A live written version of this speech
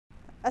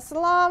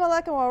Assalamu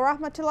alaikum wa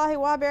rahmatullahi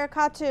wa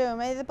barakatuh.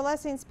 May the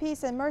blessings,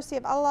 peace, and mercy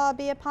of Allah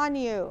be upon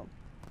you.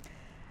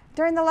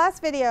 During the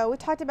last video, we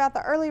talked about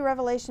the early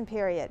revelation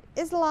period.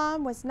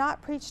 Islam was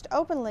not preached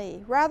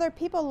openly. Rather,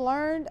 people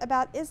learned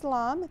about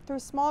Islam through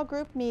small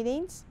group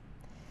meetings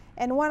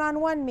and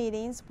one-on-one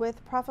meetings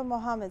with Prophet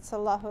Muhammad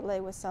sallallahu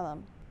alaihi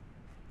wasallam.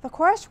 The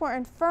Quraysh were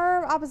in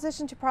firm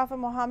opposition to Prophet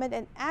Muhammad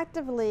and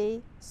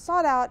actively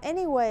sought out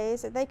any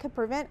ways that they could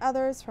prevent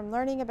others from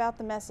learning about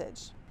the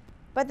message.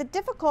 But the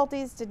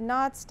difficulties did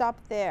not stop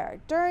there.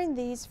 During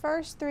these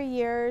first 3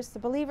 years, the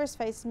believers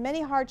faced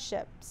many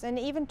hardships and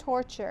even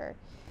torture.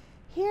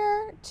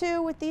 Here,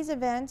 too, with these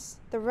events,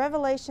 the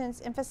revelations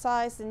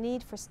emphasize the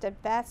need for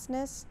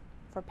steadfastness,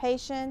 for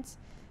patience,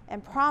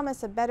 and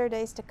promise of better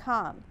days to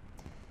come.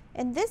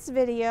 In this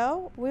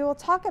video, we will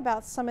talk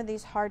about some of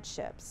these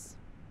hardships.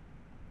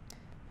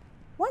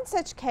 One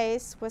such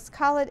case was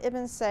Khalid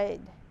ibn Said.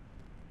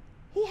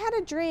 He had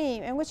a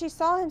dream in which he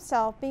saw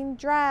himself being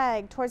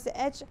dragged towards the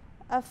edge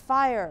of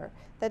fire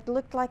that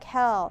looked like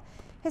hell.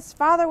 His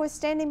father was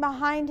standing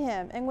behind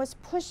him and was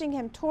pushing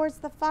him towards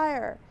the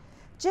fire.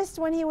 Just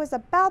when he was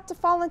about to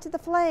fall into the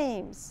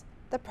flames,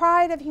 the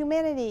Pride of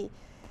Humanity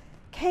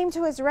came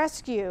to his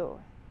rescue,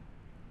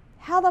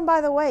 held him by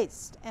the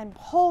waist, and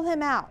pulled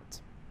him out.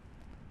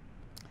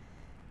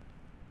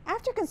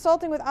 After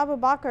consulting with Abu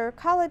Bakr,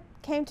 Khalid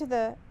came to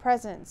the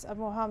presence of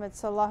Muhammad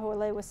sallallahu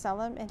alaihi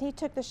wasallam, and he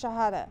took the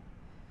shahadah.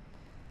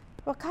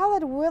 While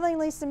Khalid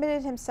willingly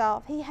submitted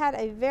himself, he had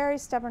a very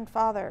stubborn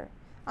father.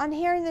 On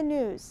hearing the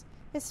news,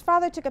 his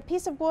father took a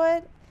piece of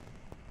wood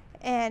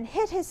and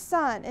hit his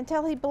son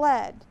until he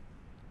bled.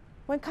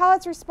 When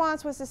Khalid's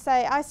response was to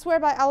say, "I swear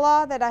by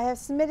Allah that I have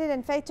submitted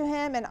in faith to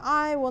him and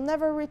I will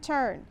never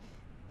return,"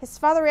 his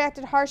father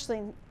reacted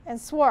harshly and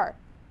swore,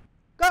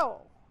 "Go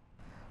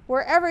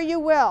wherever you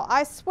will.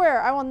 I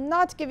swear I will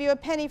not give you a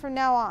penny from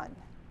now on."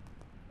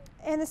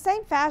 In the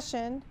same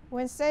fashion,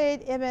 when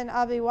Said ibn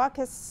Abi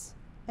Waqqas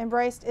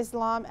embraced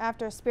Islam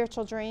after a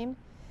spiritual dream,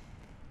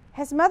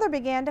 his mother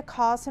began to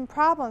cause him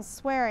problems,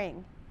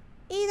 swearing,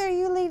 "Either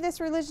you leave this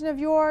religion of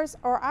yours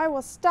or I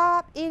will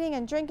stop eating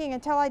and drinking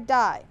until I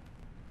die."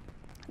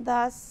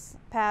 Thus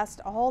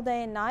passed a whole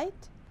day and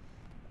night,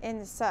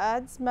 and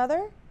Saad's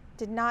mother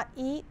did not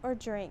eat or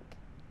drink.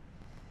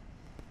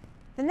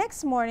 The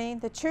next morning,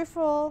 the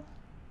truthful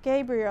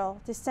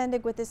Gabriel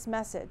descended with this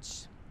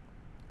message: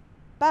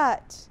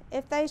 "But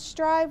if they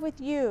strive with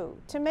you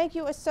to make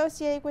you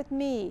associate with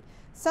me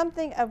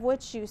something of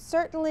which you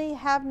certainly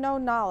have no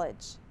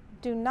knowledge,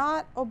 do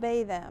not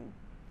obey them.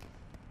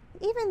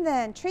 Even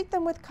then, treat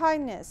them with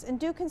kindness and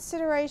due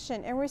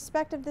consideration in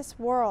respect of this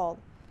world.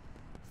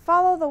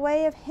 Follow the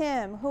way of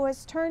him who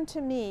has turned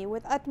to me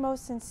with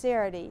utmost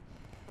sincerity,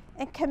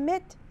 and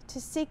commit to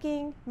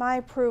seeking my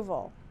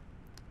approval.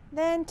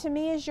 Then to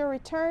me is your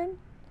return,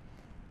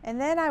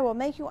 and then I will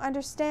make you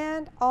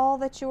understand all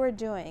that you are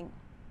doing."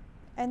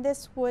 And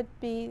this would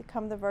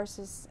become the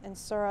verses in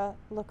Surah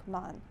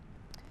Luqman.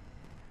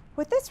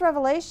 With this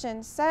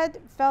revelation,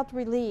 Said felt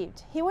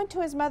relieved. He went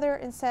to his mother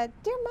and said,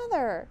 "Dear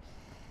mother,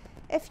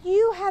 if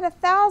you had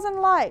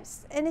 1,000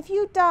 lives, and if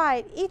you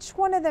died, each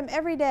one of them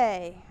every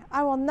day,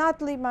 I will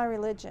not leave my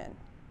religion."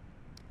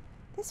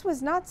 This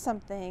was not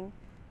something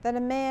that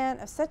a man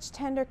of such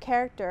tender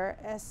character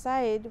as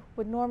Said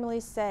would normally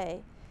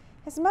say.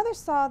 His mother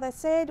saw that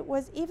Said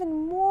was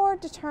even more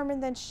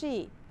determined than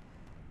she,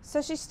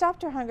 so she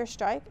stopped her hunger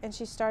strike and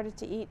she started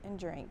to eat and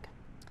drink.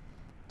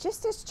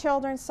 Just as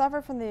children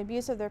suffer from the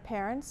abuse of their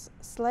parents,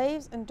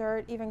 slaves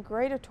endured even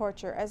greater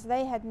torture as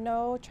they had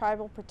no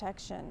tribal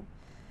protection.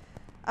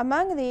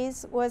 Among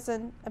these was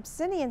an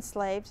Abyssinian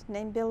slave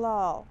named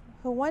Bilal,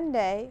 who one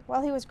day,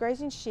 while he was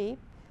grazing sheep,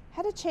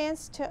 had a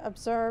chance to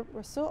observe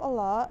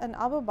Rasulullah and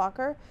Abu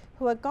Bakr,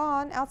 who had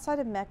gone outside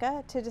of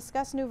Mecca to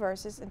discuss new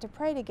verses and to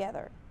pray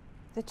together.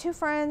 The two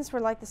friends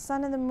were like the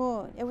sun and the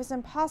moon. It was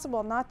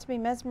impossible not to be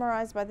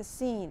mesmerized by the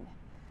scene.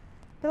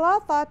 Bilal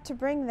thought to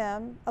bring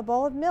them a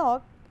bowl of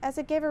milk, as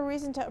it gave a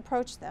reason to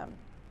approach them.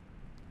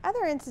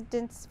 Other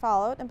incidents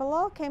followed, and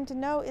Bilal came to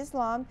know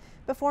Islam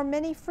before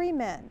many free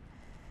men.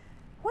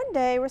 One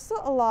day,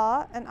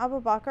 Rasulullah and Abu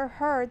Bakr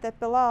heard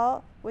that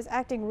Bilal was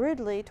acting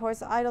rudely towards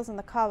the idols in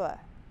the Kaaba.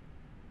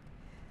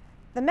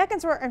 The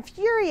Meccans were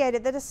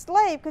infuriated that a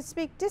slave could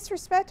speak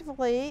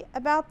disrespectfully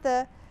about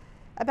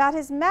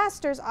his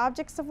master's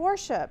objects of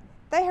worship.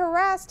 They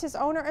harassed his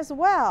owner as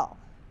well.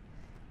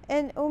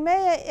 And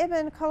Umayyah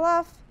ibn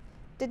Khalaf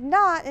did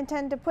not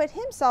intend to put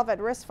himself at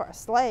risk for a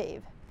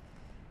slave.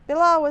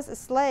 Bilal was a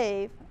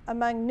slave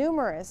among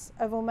numerous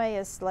of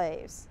Umayyah's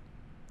slaves.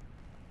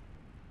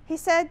 He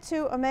said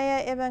to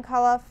Umayyah ibn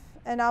Khalaf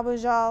and Abu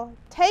Jahl,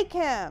 "Take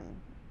him.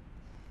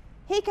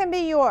 He can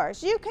be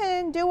yours. You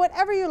can do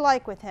whatever you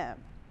like with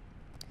him."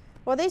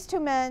 Well, these two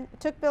men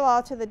took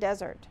Bilal to the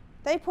desert.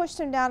 They pushed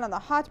him down on the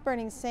hot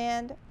burning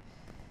sand.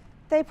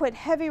 They put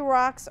heavy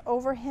rocks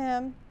over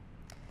him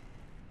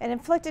and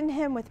inflicted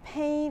him with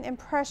pain and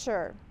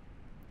pressure.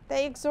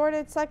 They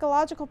exerted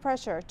psychological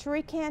pressure to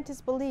recant his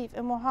belief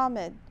in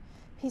Muhammad,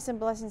 peace and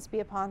blessings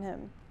be upon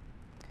him.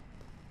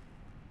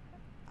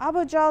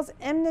 Abu Jahl's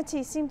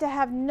enmity seemed to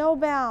have no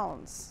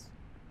bounds.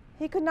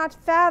 He could not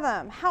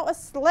fathom how a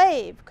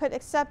slave could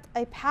accept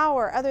a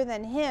power other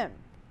than him.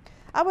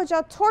 Abu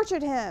Jahl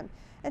tortured him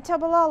until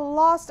Bilal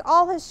lost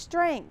all his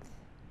strength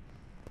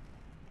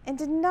and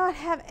did not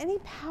have any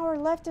power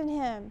left in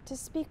him to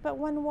speak but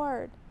one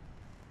word.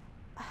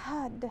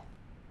 Ahad,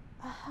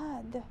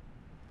 Ahad,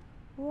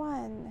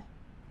 one,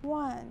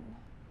 one.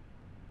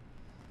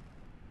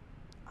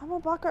 Abu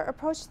Bakr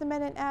approached the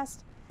men and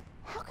asked,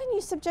 "How can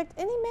you subject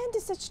any man to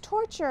such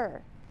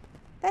torture?"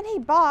 Then he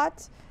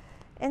bought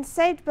and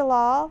saved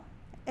Bilal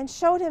and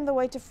showed him the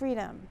way to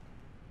freedom.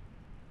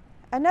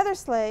 Another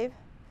slave,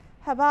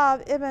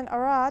 Habab ibn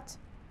Arat,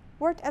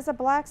 worked as a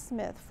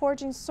blacksmith,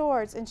 forging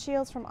swords and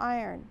shields from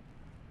iron.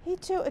 He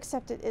too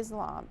accepted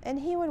Islam, and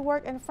he would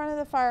work in front of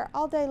the fire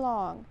all day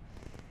long.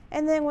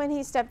 And then when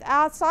he stepped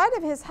outside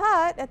of his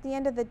hut at the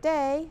end of the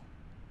day,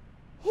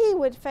 he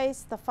would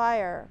face the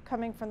fire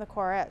coming from the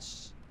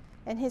Quraysh,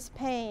 and his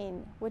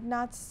pain would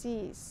not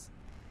cease.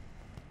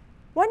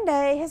 One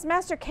day, his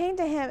master came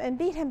to him and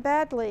beat him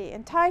badly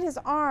and tied his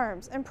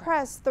arms and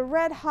pressed the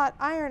red-hot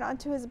iron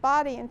onto his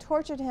body and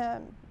tortured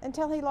him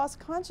until he lost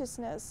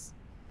consciousness.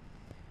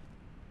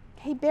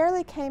 He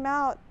barely came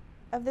out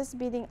of this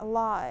beating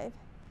alive.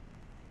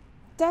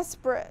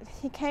 Desperate,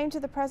 he came to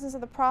the presence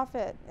of the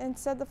Prophet and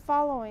said the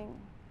following: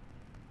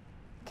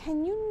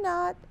 "Can you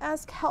not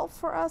ask help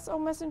for us, O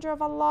Messenger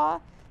of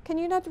Allah? Can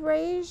you not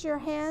raise your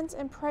hands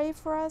and pray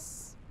for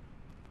us?"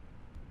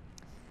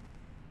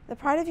 The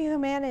Pride of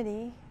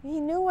Humanity,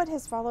 he knew what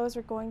his followers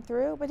were going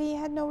through, but he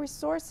had no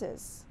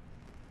resources.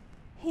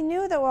 He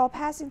knew that while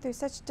passing through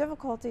such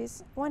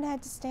difficulties, one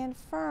had to stand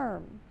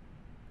firm.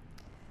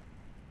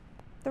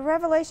 The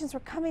revelations were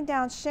coming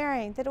down,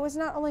 sharing that it was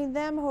not only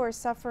them who were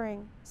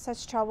suffering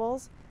such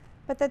troubles,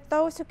 but that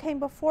those who came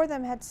before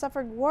them had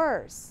suffered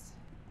worse.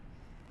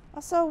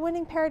 Also,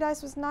 winning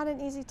paradise was not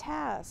an easy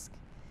task.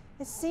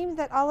 It seemed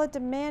that Allah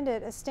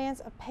demanded a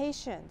stance of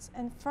patience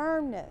and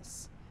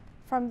firmness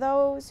from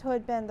those who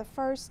had been the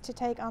first to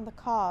take on the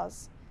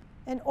cause,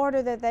 in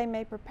order that they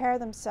may prepare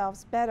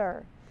themselves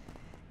better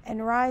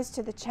and rise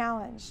to the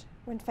challenge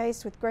when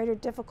faced with greater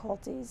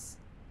difficulties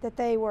that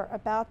they were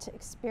about to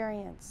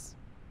experience.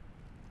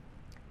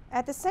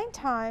 At the same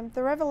time,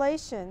 the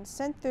revelation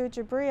sent through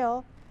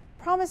Jibreel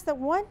promised that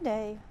one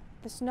day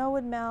the snow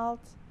would melt,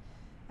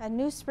 a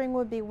new spring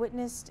would be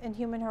witnessed in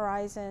human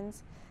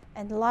horizons,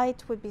 and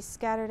light would be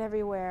scattered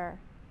everywhere.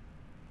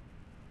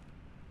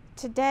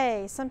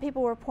 Today, some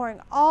people were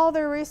pouring all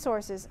their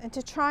resources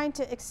into trying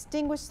to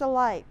extinguish the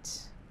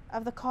light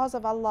of the cause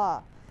of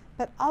Allah,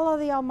 but Allah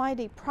the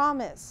Almighty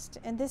promised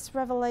in this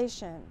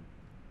revelation,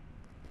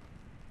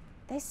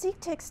 they seek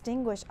to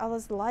extinguish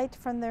Allah's light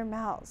from their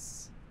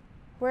mouths,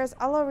 whereas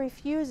Allah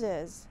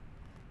refuses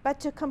but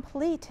to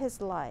complete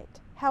His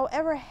light,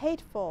 however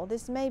hateful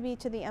this may be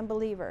to the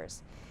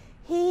unbelievers.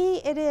 He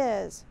it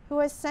is who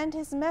has sent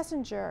His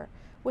messenger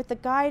with the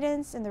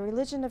guidance and the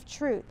religion of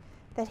truth,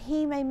 that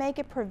He may make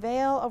it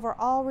prevail over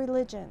all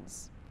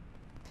religions,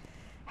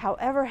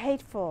 however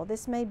hateful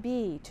this may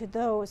be to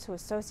those who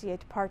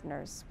associate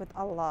partners with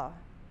Allah.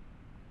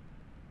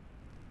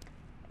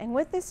 And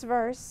with this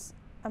verse,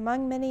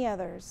 among many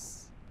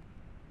others,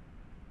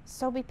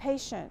 so be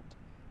patient.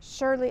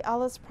 Surely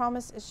Allah's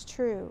promise is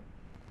true,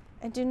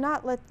 and do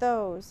not let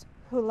those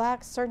who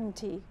lack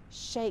certainty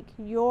shake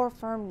your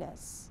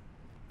firmness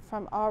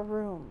from our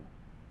room.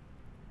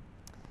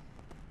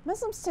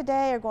 Muslims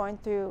today are going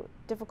through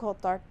difficult,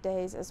 dark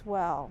days as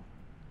well,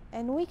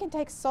 and we can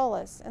take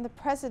solace in the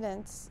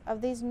presence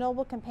of these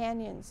noble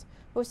companions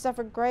who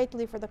suffered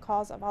greatly for the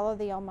cause of Allah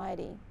the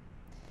Almighty,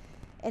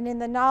 and in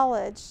the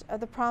knowledge of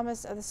the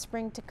promise of the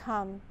spring to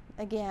come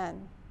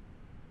again.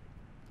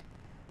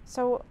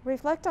 So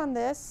reflect on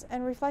this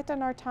and reflect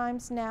on our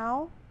times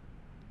now,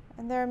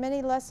 and there are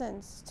many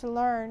lessons to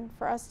learn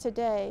for us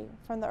today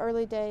from the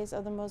early days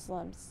of the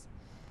Muslims.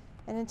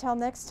 And until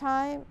next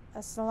time,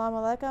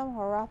 Assalamu alaikum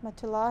wa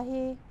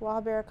rahmatullahi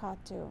wa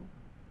barakatuh.